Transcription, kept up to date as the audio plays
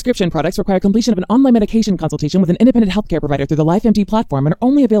Prescription products require completion of an online medication consultation with an independent healthcare provider through the LifeMD platform and are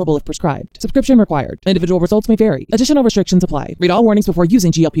only available if prescribed. Subscription required. Individual results may vary. Additional restrictions apply. Read all warnings before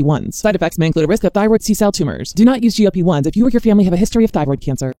using GLP-1s. Side effects may include a risk of thyroid C-cell tumors. Do not use GLP-1s if you or your family have a history of thyroid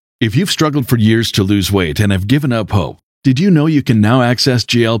cancer. If you've struggled for years to lose weight and have given up hope, did you know you can now access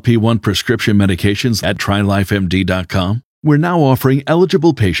GLP-1 prescription medications at TryLifeMD.com? We're now offering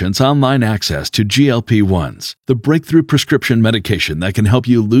eligible patients online access to GLP-1s, the breakthrough prescription medication that can help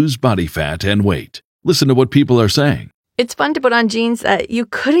you lose body fat and weight. Listen to what people are saying. It's fun to put on jeans that you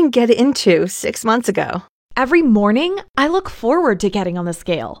couldn't get into 6 months ago. Every morning, I look forward to getting on the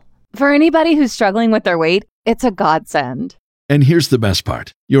scale. For anybody who's struggling with their weight, it's a godsend. And here's the best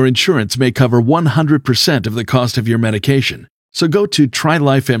part. Your insurance may cover 100% of the cost of your medication. So go to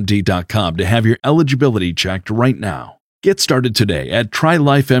TryLifeMD.com to have your eligibility checked right now. Get started today at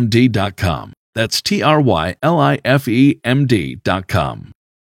TryLifeMD.com. That's TryLifeMD.com.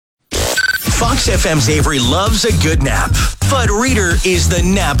 Fox FM's Avery loves a good nap, but Reader is the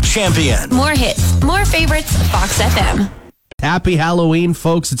nap champion. More hits, more favorites, Fox FM. Happy Halloween,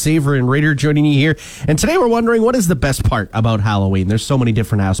 folks. It's Avery and Reader joining you here. And today we're wondering, what is the best part about Halloween? There's so many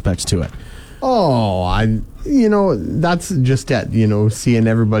different aspects to it. That's just it, seeing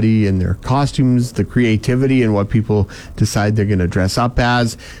everybody in their costumes, the creativity and what people decide they're going to dress up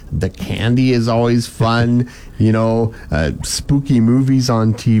as. The candy is always fun, spooky movies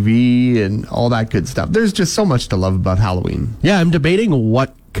on TV and all that good stuff. There's just so much to love about Halloween. Yeah, I'm debating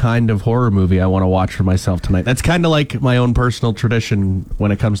what kind of horror movie I want to watch for myself tonight. That's kind of like my own personal tradition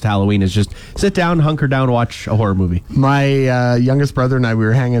when it comes to Halloween, is just sit down, hunker down, watch a horror movie. My youngest brother and I, we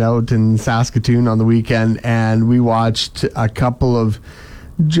were hanging out in Saskatoon on the weekend, and we watched a couple of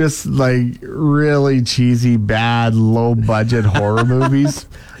just like really cheesy, bad, low budget horror movies.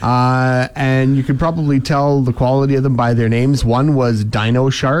 And you could probably tell the quality of them by their names. One was Dino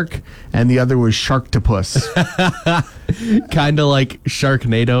Shark, and the other was Sharktopus. Kind of like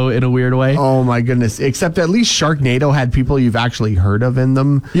Sharknado in a weird way. Oh my goodness. Except at least Sharknado had people you've actually heard of in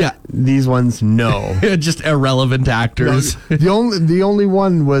them. Yeah. These ones, no. Just irrelevant actors. No, the only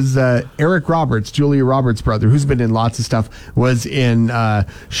one was Eric Roberts, Julia Roberts' brother, who's been in lots of stuff, was in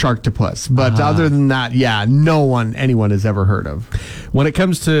Sharktopus. But other than that, anyone has ever heard of. When it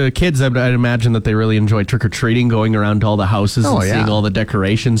comes to kids, I'd imagine that they really enjoy trick-or-treating, going around to all the houses and seeing all the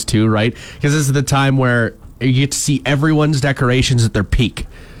decorations too, right? Because this is the time where you get to see everyone's decorations at their peak.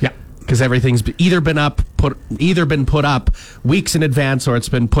 Yeah. Because everything's either been put up weeks in advance, or it's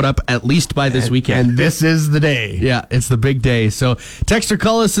been put up at least by this weekend. And this is the day. Yeah, it's the big day. So text or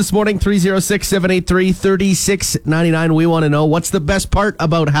call us this morning, 306-783-3699. We want to know, what's the best part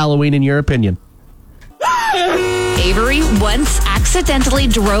about Halloween in your opinion? Avery once accidentally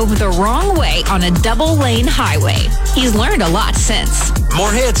drove the wrong way on a double-lane highway. He's learned a lot since.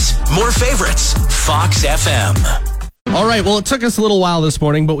 More hits, more favorites. Fox FM. All right, well, it took us a little while this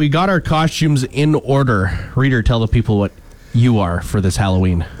morning, but we got our costumes in order. Reader, tell the people what you are for this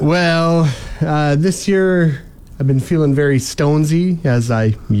Halloween. Well, this year I've been feeling very Stonesy, as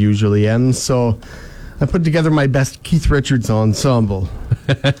I usually am, so I put together my best Keith Richards ensemble.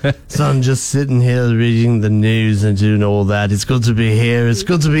 So I'm just sitting here reading the news and doing all that. It's good to be here. It's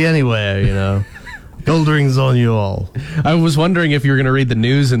good to be anywhere, Gold rings on you all. I was wondering if you were going to read the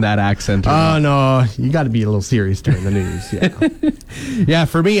news in that accent. Oh, no. You got to be a little serious during the news. Yeah. Yeah,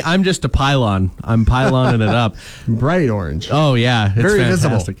 for me, I'm just a pylon. I'm pyloning it up. Bright orange. Oh, yeah. It's very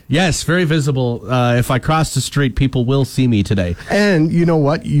fantastic. visible. Yes, very visible. If I cross the street, people will see me today. And you know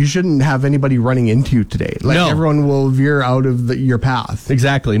what? You shouldn't have anybody running into you today. Everyone will veer out of your path.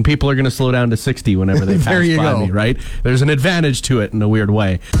 Exactly. And people are going to slow down to 60 whenever they pass by me, right? There's an advantage to it in a weird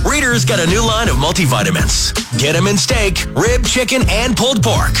way. Reader's got a new line of multivitamins. Get them in steak, rib, chicken, and pulled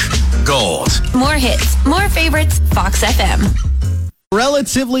pork. Gold. More hits, more favorites, Fox FM.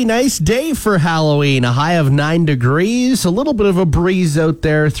 Relatively nice day for Halloween. A high of 9 degrees. A little bit of a breeze out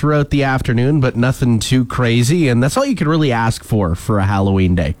there throughout the afternoon, but nothing too crazy. And that's all you could really ask for a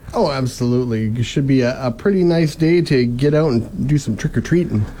Halloween day. Oh, absolutely. It should be a pretty nice day to get out and do some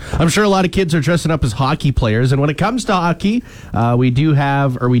trick-or-treating. I'm sure a lot of kids are dressing up as hockey players. And when it comes to hockey, we did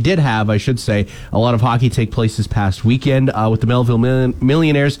have, I should say, a lot of hockey take place this past weekend with the Melville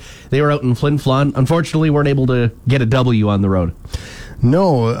Millionaires. They were out in Flin Flon. Unfortunately, weren't able to get a W on the road.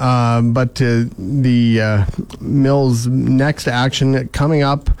 No, but the Mills' next action coming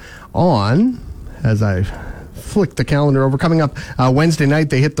up on, as I flick the calendar over. Coming up Wednesday night,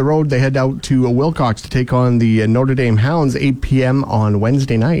 they hit the road. They head out to Wilcox to take on the Notre Dame Hounds, 8 p.m. on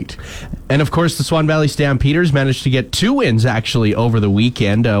Wednesday night. And of course, the Swan Valley Stampeders managed to get 2 wins actually over the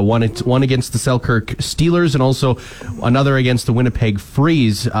weekend. One against the Selkirk Steelers and also another against the Winnipeg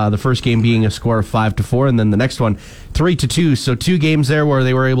Freeze. The first game being a score of 5-4, and then the next one 3-2. So 2 games there where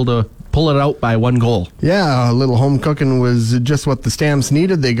they were able to pull it out by 1 goal. Yeah, a little home cooking was just what the Stamps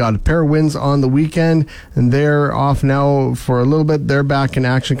needed. They got a pair of wins on the weekend, and they're off now for a little bit. They're back in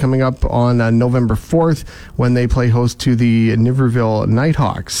action coming up on November 4th when they play host to the Niverville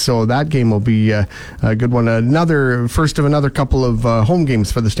Nighthawks. So that game will be a good one. First of another couple of home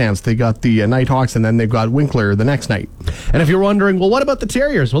games for the Stamps. They got the Nighthawks, and then they've got Winkler the next night. And if you're wondering, well, what about the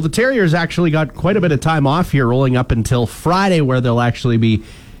Terriers? Well, the Terriers actually got quite a bit of time off here, rolling up until Friday, where they'll actually be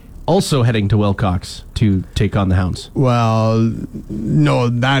also heading to Wilcox to take on the Hounds. Well, no,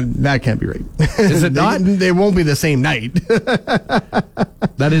 that can't be right. Is it not? They won't be the same night.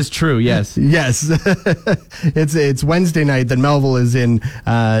 That is true, yes. Yes. It's Wednesday night that Melville is in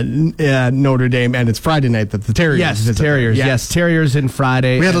Notre Dame, and it's Friday night that the Terriers visit. Terriers. Yes, Terriers in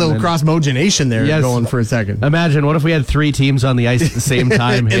Friday. We had a little cross-mogination there going for a second. Imagine, what if we had 3 teams on the ice at the same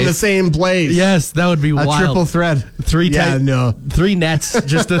time? In the same place. Yes, that would be wild. A triple threat. 3 nets,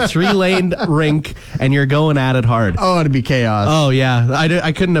 just a 3-lane rink, and you're going at it hard. Oh, it'd be chaos. Oh, yeah.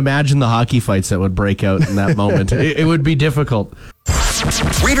 I couldn't imagine the hockey fights that would break out in that moment. It would be difficult.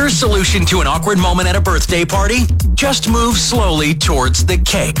 Reader's solution to an awkward moment at a birthday party? Just move slowly towards the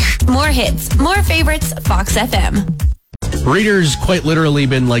cake. More hits, more favorites, Fox FM. Reader's quite literally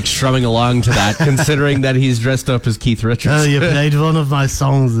been like strumming along to that, considering that he's dressed up as Keith Richards. You played one of my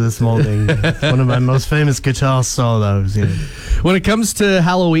songs this morning. One of my most famous guitar solos. When it comes to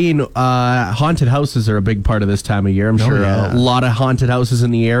Halloween, haunted houses are a big part of this time of year. I'm sure a lot of haunted houses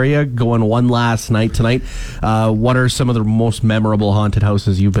in the area. Going one last night tonight. What are some of the most memorable haunted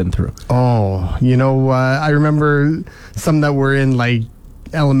houses you've been through? Oh, I remember some that were in like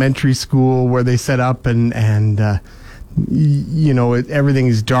elementary school where they set up and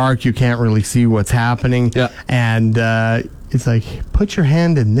everything's dark. You can't really see what's happening. Yeah. And it's like, put your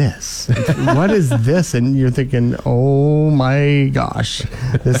hand in this. What is this? And you're thinking, oh my gosh,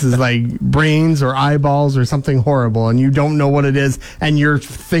 this is like brains or eyeballs or something horrible, and you don't know what it is, and you're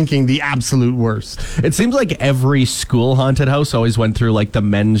thinking the absolute worst. It seems like every school haunted house always went through like the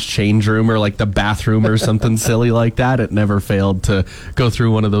men's change room or like the bathroom or something silly like that. It never failed to go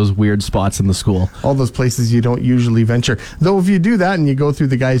through one of those weird spots in the school. All those places you don't usually venture. Though if you do that and you go through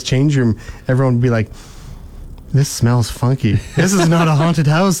the guy's change room, everyone would be like, this smells funky. This is not a haunted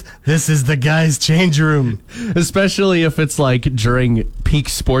house. This is the guy's change room. Especially if it's like during peak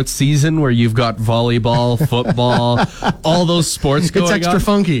sports season where you've got volleyball, football, all those sports going on. It's extra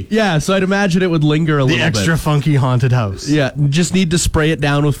funky. Yeah, so I'd imagine it would linger a little bit. The extra funky haunted house. Yeah, just need to spray it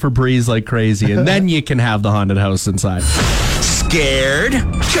down with Febreze like crazy, and then you can have the haunted house inside. Scared?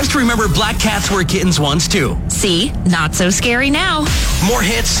 Just remember black cats were kittens once too. See? Not so scary now. More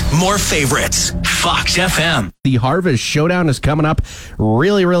hits, more favorites. Fox FM. The Harvest Showdown is coming up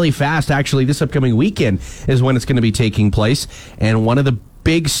really, really fast. Actually, this upcoming weekend is when it's going to be taking place. And one of the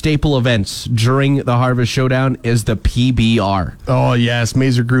big staple events during the Harvest Showdown is the PBR. Oh, yes.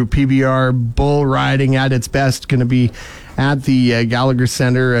 Mazer Group PBR bull riding at its best. Going to be at the Gallagher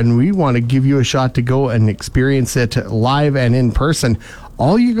Center, and we want to give you a shot to go and experience it live and in person.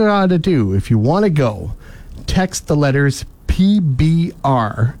 All you got to do, if you want to go, text the letters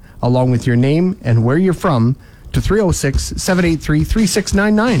PBR along with your name and where you're from to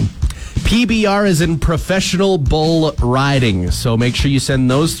 306-783-3699. PBR is in professional bull riding, so make sure you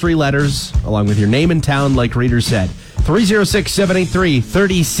send those 3 letters along with your name and town, like Reader said.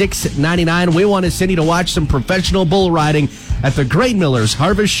 306-783-3699. We want to send you to watch some professional bull riding at the Grain Millers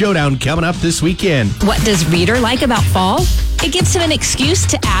Harvest Showdown coming up this weekend. What does Reader like about fall? It gives him an excuse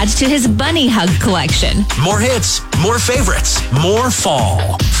to add to his bunny hug collection. More hits, more favorites, more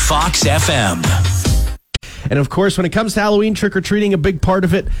fall. Fox FM. And of course, when it comes to Halloween, trick-or-treating, a big part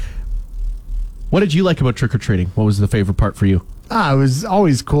of it. What did you like about trick-or-treating? What was the favorite part for you? It was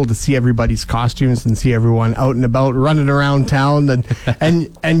always cool to see everybody's costumes and see everyone out and about running around town,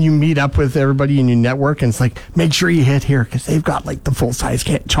 and you meet up with everybody and you network, and it's like, make sure you hit here because they've got like the full-size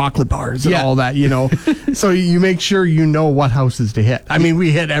chocolate bars and all that, So you make sure you know what houses to hit. I mean,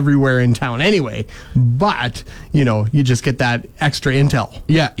 we hit everywhere in town anyway, but, you just get that extra intel.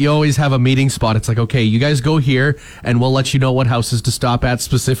 Yeah, you always have a meeting spot. It's like, okay, you guys go here and we'll let you know what houses to stop at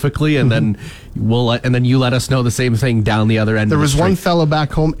specifically, and then you let us know the same thing down the other end. There was one fellow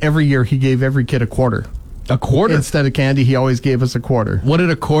back home, every year he gave every kid a quarter. A quarter? Instead of candy, he always gave us a quarter. What did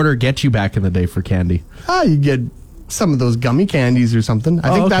a quarter get you back in the day for candy? You get some of those gummy candies or something.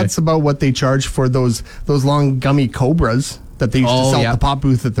 I think that's about what they charge for those long gummy Cobras that they used to sell at the pop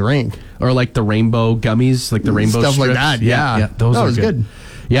booth at the rink. Or like the rainbow gummies, like the rainbow stuff strips. like that. Yeah. Those that are was good.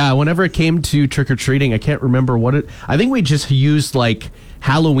 Yeah, whenever it came to trick-or-treating, I can't remember I think we just used like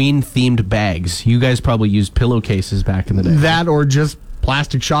Halloween-themed bags. You guys probably used pillowcases back in the day. That or just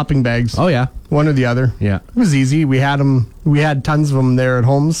plastic shopping bags. Oh, yeah. One or the other. Yeah. It was easy. We had tons of them there at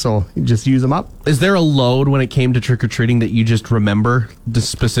home, so you just use them up. Is there a load when it came to trick-or-treating that you just remember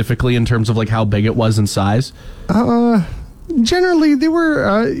specifically in terms of like how big it was in size? Generally, they were,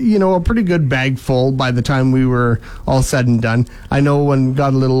 a pretty good bag full by the time we were all said and done. I know when we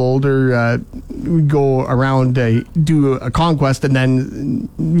got a little older, we'd go around, do a conquest, and then,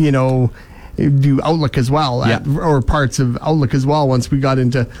 do Outlook as well, or parts of Outlook as well. Once we got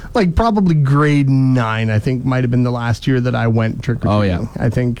into like probably grade 9, I think might have been the last year that I went trick-or-treating. Oh, yeah. I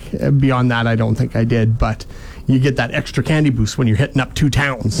think beyond that, I don't think I did, but you get that extra candy boost when you're hitting up 2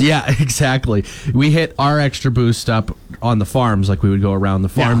 towns. Yeah, exactly. We hit our extra boost up on the farms, like we would go around the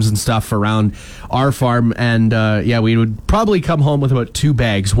farms and stuff around our farm, and we would probably come home with about 2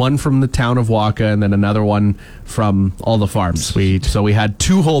 bags, one from the town of Waka and then another one from all the farms. Sweet. So we had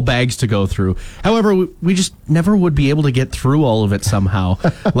 2 whole bags to go through. However, we just never would be able to get through all of it somehow.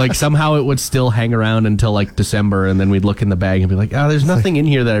 Like somehow it would still hang around until like December, and then we'd look in the bag and be like, there's nothing in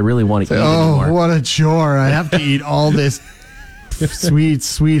here that I really want to eat anymore. Oh, what a chore. I have to eat all this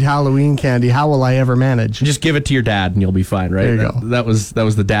sweet Halloween candy. How will I ever manage? Just give it to your dad and you'll be fine, right? There you go. That was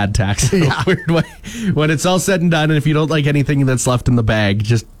the dad tax in a weird way. When it's all said and done, and if you don't like anything that's left in the bag,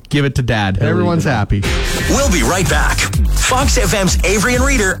 just give it to dad. Everyone's happy. We'll be right back. Fox FM's Avery and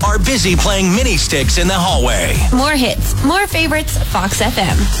Reader are busy playing mini sticks in the hallway. More hits, more favorites, Fox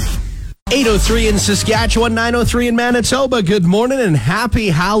FM. 8:03 in Saskatchewan, 9:03 in Manitoba. Good morning and happy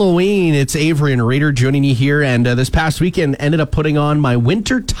Halloween. It's Avery and Reader joining you here, and this past weekend ended up putting on my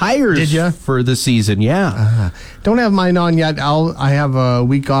winter tires. Did ya? For the season, yeah. Don't have mine on yet. I have a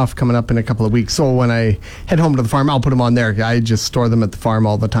week off coming up in a couple of weeks, so when I head home to the farm, I'll put them on there. I just store them at the farm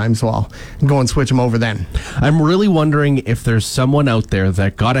all the time, so I'll go and switch them over then. I'm really wondering if there's someone out there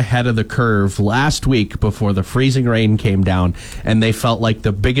that got ahead of the curve last week before the freezing rain came down, and they felt like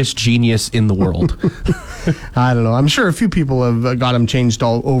the biggest genius in the world. I don't know. I'm sure a few people have got them changed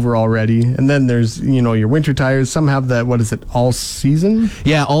all over already. And then there's, your winter tires. Some have that, all season?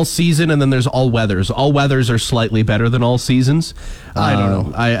 Yeah, all season, and then there's all weathers. All weathers are slightly better than all seasons. I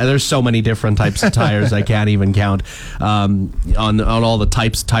don't know. There's so many different types of tires I can't even count on all the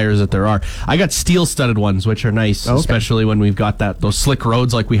types of tires that there are. I got steel-studded ones, which are nice, especially when we've got those slick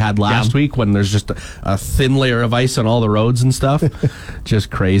roads like we had last week, when there's just a thin layer of ice on all the roads and stuff.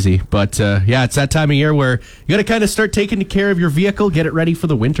 Just crazy. But it's that time of year where you got to kind of start taking care of your vehicle, get it ready for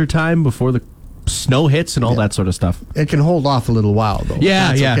the winter time before the snow hits and all that sort of stuff. It can hold off a little while, though.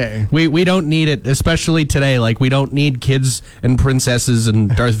 Yeah. Okay. We don't need it, especially today. Like, we don't need kids and princesses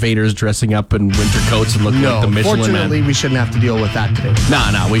and Darth Vaders dressing up in winter coats and looking like the Michelin fortunately, Man. we shouldn't have to deal with that today.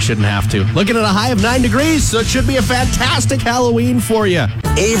 No, we shouldn't have to. Looking at a high of 9 degrees, so it should be a fantastic Halloween for you.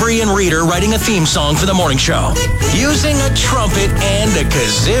 Avery and Reader writing a theme song for the morning show using a trumpet and a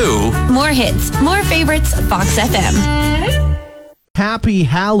kazoo. More hits, more favorites, Fox FM. Happy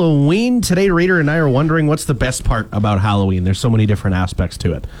Halloween. Today, Reader and I are wondering what's the best part about Halloween. There's so many different aspects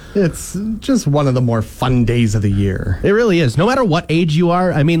to it. It's just one of the more fun days of the year. It really is. No matter what age you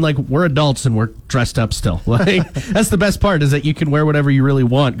are, I mean, like, we're adults and we're dressed up still. Like, that's the best part, is that you can wear whatever you really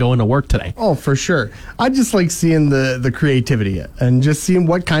want going to work today. Oh, for sure. I just like seeing the creativity and just seeing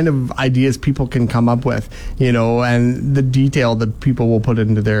what kind of ideas people can come up with, and the detail that people will put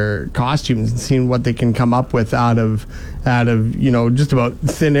into their costumes, and seeing what they can come up with out of just about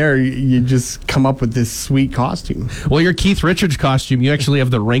thin air. You just come up with this sweet costume. Well, your Keith Richards costume, you actually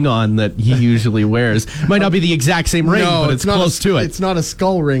have the ring on that he usually wears. Might not be the exact same ring, but it's close to it. It's not a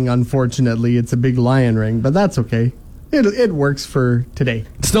skull ring, unfortunately. It's a big lion ring, but that's okay. It works for today.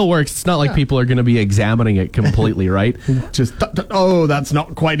 It still works. It's not like people are going to be examining it completely, right? Just, that's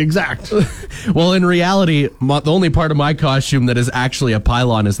not quite exact. Well, in reality, the only part of my costume that is actually a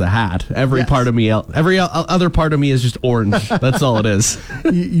pylon is the hat. Every other part of me is just orange. That's all it is.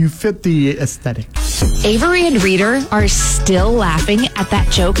 You fit the aesthetic. Avery and Reader are still laughing at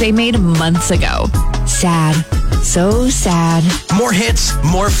that joke they made months ago. Sad. So sad. More hits,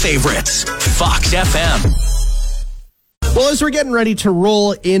 more favorites. Fox FM. Well, as we're getting ready to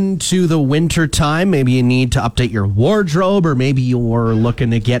roll into the winter time, maybe you need to update your wardrobe, or maybe you're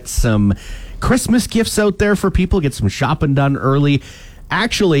looking to get some Christmas gifts out there for people, get some shopping done early.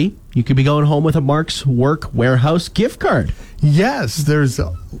 Actually, you could be going home with a Mark's Work Warehouse gift card. Yes, there's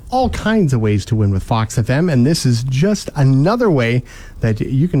all kinds of ways to win with Fox FM, and this is just another way that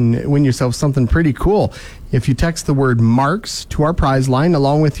you can win yourself something pretty cool. If you text the word Marks to our prize line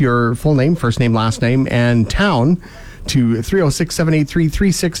along with your full name, first name, last name, and town to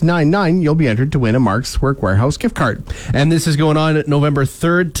 306-783-3699, you'll be entered to win a Mark's Work Warehouse gift card. And this is going on November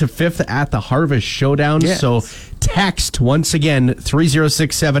 3rd to 5th at the Harvest Showdown. Yes. So text, once again,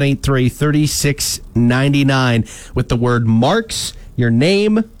 306-783-3699 with the word Marks, your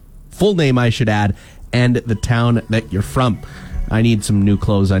name, full name I should add, and the town that you're from. I need some new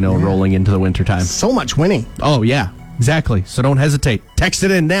clothes, I know, rolling into the wintertime. So much winning. Oh, yeah, exactly. So don't hesitate. Text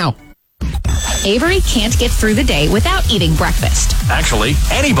it in now. Avery can't get through the day without eating breakfast. Actually,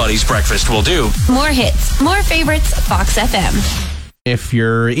 anybody's breakfast will do. More hits, more favorites, Fox FM. If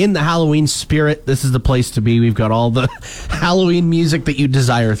you're in the Halloween spirit, this is the place to be. We've got all the Halloween music that you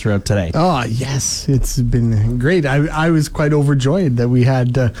desire throughout today. Oh, yes. It's been great. I was quite overjoyed that we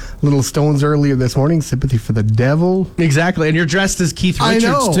had Little Stones earlier this morning, Sympathy for the Devil. Exactly. And you're dressed as Keith Richards,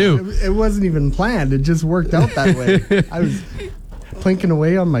 I know. too. It wasn't even planned. It just worked out that way. I was plinking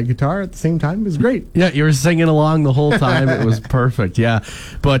away on my guitar at the same time. It was great. Yeah, you were singing along the whole time. It was perfect, yeah.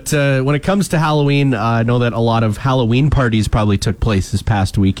 But when it comes to Halloween, I know that a lot of Halloween parties probably took place this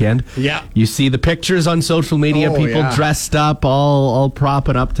past weekend. Yeah. You see the pictures on social media, people dressed up, all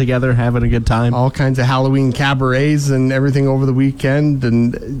propping up together, having a good time. All kinds of Halloween cabarets and everything over the weekend,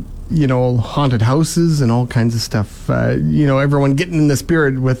 and haunted houses and all kinds of stuff. Everyone getting in the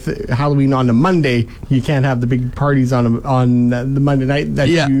spirit with Halloween on a Monday. You can't have the big parties on the Monday night that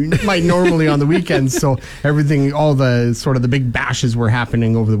you might normally on the weekends. So everything, all the sort of the big bashes were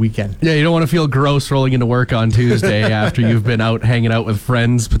happening over the weekend. Yeah, you don't want to feel gross rolling into work on Tuesday after you've been out hanging out with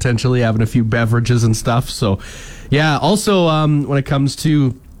friends, potentially having a few beverages and stuff. So, yeah. Also, when it comes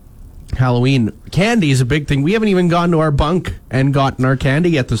to Halloween, candy is a big thing. We haven't even gone to our bunk and gotten our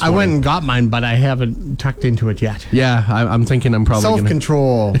candy yet this morning. I went and got mine, but I haven't tucked into it yet. Yeah, I'm thinking I'm probably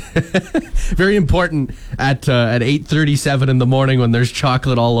self-control. Very important at 8:37 in the morning when there's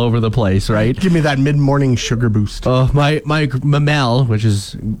chocolate all over the place, right? Give me that mid-morning sugar boost. My mamelle, which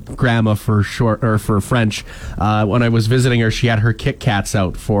is grandma for short or for French, when I was visiting her, she had her Kit Kats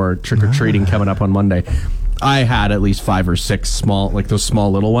out for trick-or-treating coming up on Monday. I had at least 5 or 6 small, like those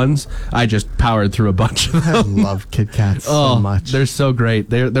small little ones. I just powered through a bunch of them. I love Kit Kats so much. They're so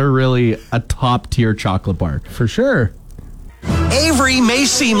great. They're really a top tier chocolate bar. For sure. Avery may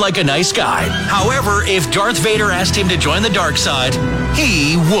seem like a nice guy. However, if Darth Vader asked him to join the dark side,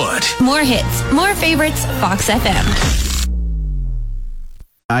 he would. More hits, more favorites, Fox FM.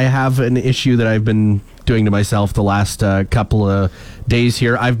 I have an issue that I've been doing to myself the last couple of days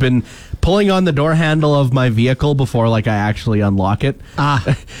here. I've been pulling on the door handle of my vehicle before I actually unlock it.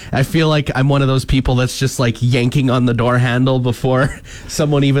 I feel like I'm one of those people that's just yanking on the door handle before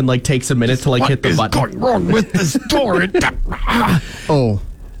someone even takes a minute to hit the button. What is going wrong with this door?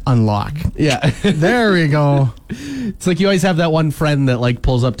 Unlock. Yeah. There we go. It's you always have that one friend that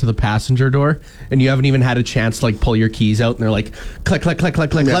pulls up to the passenger door and you haven't even had a chance to pull your keys out and they're click, click, click, click,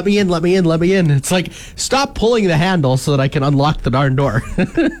 click, yeah. let me in, let me in, let me in. It's stop pulling the handle so that I can unlock the darn door.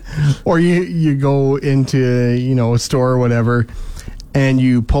 Or you go into, a store or whatever and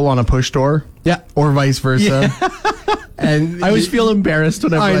you pull on a push door. Yeah. Or vice versa. Yeah. And I always feel embarrassed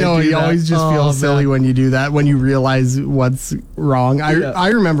whenever I know, do you that. always just feel silly when you do that, when you realize what's wrong. I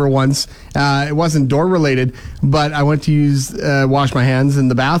remember once, it wasn't door related, but I went to wash my hands in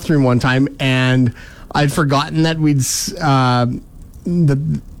the bathroom one time, and I'd forgotten that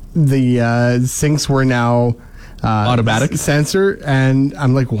the sinks were now automatic sensor, and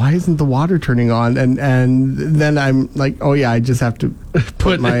I'm like, why isn't the water turning on? And then I'm like, oh yeah, I just have to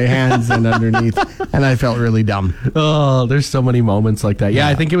put my hands in underneath, and I felt really dumb. Oh, there's so many moments like that. Yeah,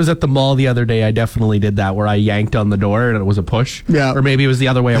 I think it was at the mall the other day. I definitely did that where I yanked on the door and it was a push. Yeah, or maybe it was the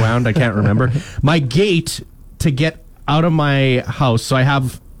other way around. I can't remember. My gate to get out of my house, so I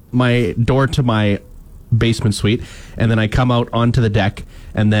have my door to my basement suite, and then I come out onto the deck,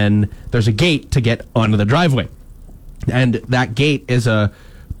 and then there's a gate to get onto the driveway. And that gate is a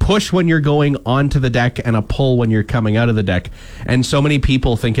push when you're going onto the deck and a pull when you're coming out of the deck. And so many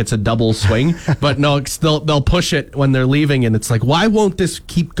people think it's a double swing, but no, they'll push it when they're leaving, and it's why won't this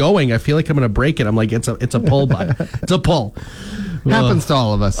keep going? I feel like I'm going to break it. I'm like, it's a pull button. It's a pull. Happens to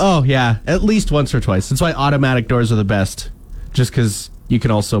all of us. Oh, yeah. At least once or twice. That's why automatic doors are the best. Just because you can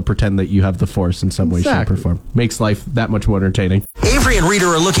also pretend that you have the force in some way, shape, or form. Makes life that much more entertaining. Avery and Rita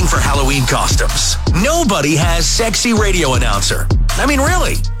are looking for Halloween costumes. Nobody has sexy radio announcer. I mean,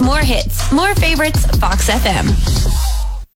 really. More hits, more favorites, Fox FM.